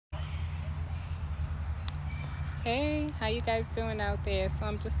Hey, how you guys doing out there? So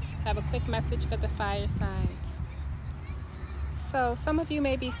I'm just have a quick message for the fire signs. So some of you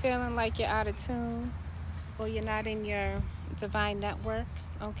may be feeling like you're out of tune or you're not in your divine network,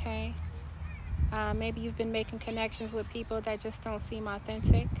 okay? Maybe you've been making connections with people that just don't seem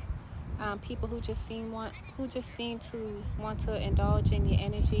authentic. People who just seem to want to indulge in your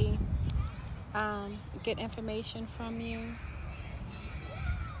energy, get information from you,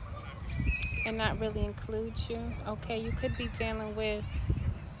 and not really include you. Okay, you could be dealing with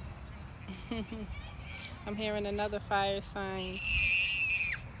I'm hearing another fire sign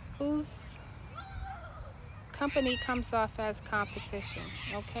whose company comes off as competition,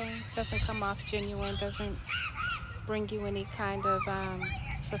 okay? Doesn't come off genuine, doesn't bring you any kind of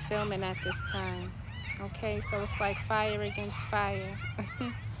fulfillment at this time, okay? So it's like fire against fire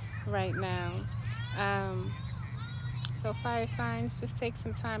right now. Um, so fire signs, just take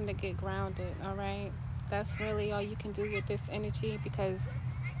some time to get grounded, all right? That's really all you can do with this energy because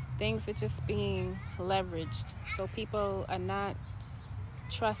things are just being leveraged. So people are not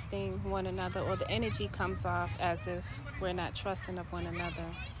trusting one another, or the energy comes off as if we're not trusting of one another,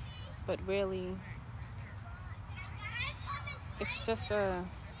 but really it's just a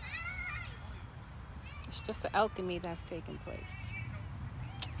it's just an alchemy that's taking place.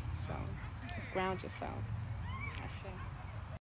 So just ground yourself. Ashe.